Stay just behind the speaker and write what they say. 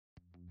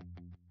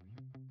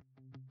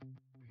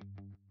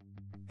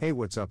Hey,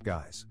 what's up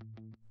guys?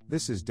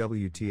 This is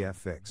WTF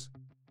Fix.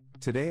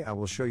 Today I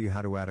will show you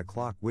how to add a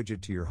clock widget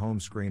to your home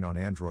screen on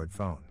Android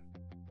phone.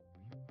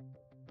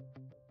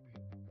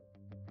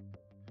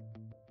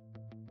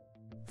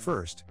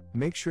 First,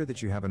 make sure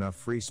that you have enough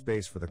free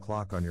space for the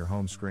clock on your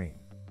home screen.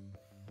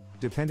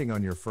 Depending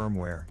on your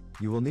firmware,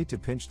 you will need to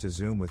pinch to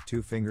zoom with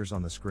 2 fingers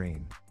on the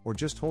screen, or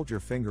just hold your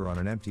finger on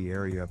an empty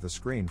area of the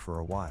screen for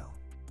a while.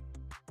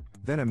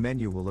 Then a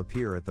menu will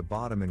appear at the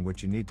bottom in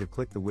which you need to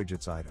click the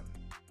widgets item.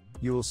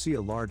 You will see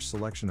a large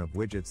selection of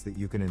widgets that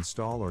you can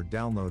install or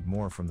download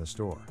more from the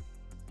store.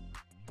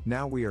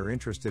 Now we are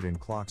interested in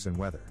clocks and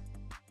weather.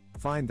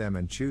 Find them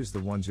and choose the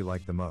ones you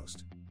like the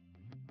most.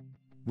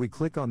 We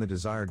click on the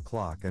desired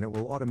clock and it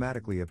will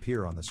automatically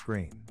appear on the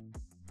screen.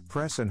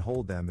 Press and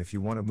hold them if you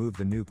want to move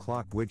the new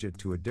clock widget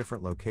to a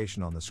different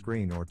location on the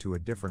screen or to a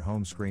different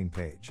home screen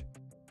page.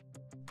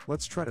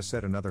 Let's try to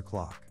set another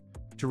clock.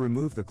 To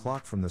remove the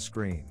clock from the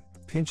screen,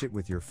 pinch it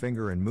with your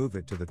finger and move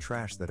it to the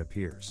trash that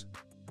appears.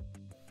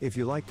 If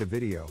you liked the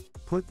video,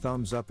 put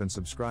thumbs up and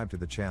subscribe to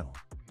the channel.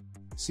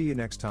 See you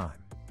next time.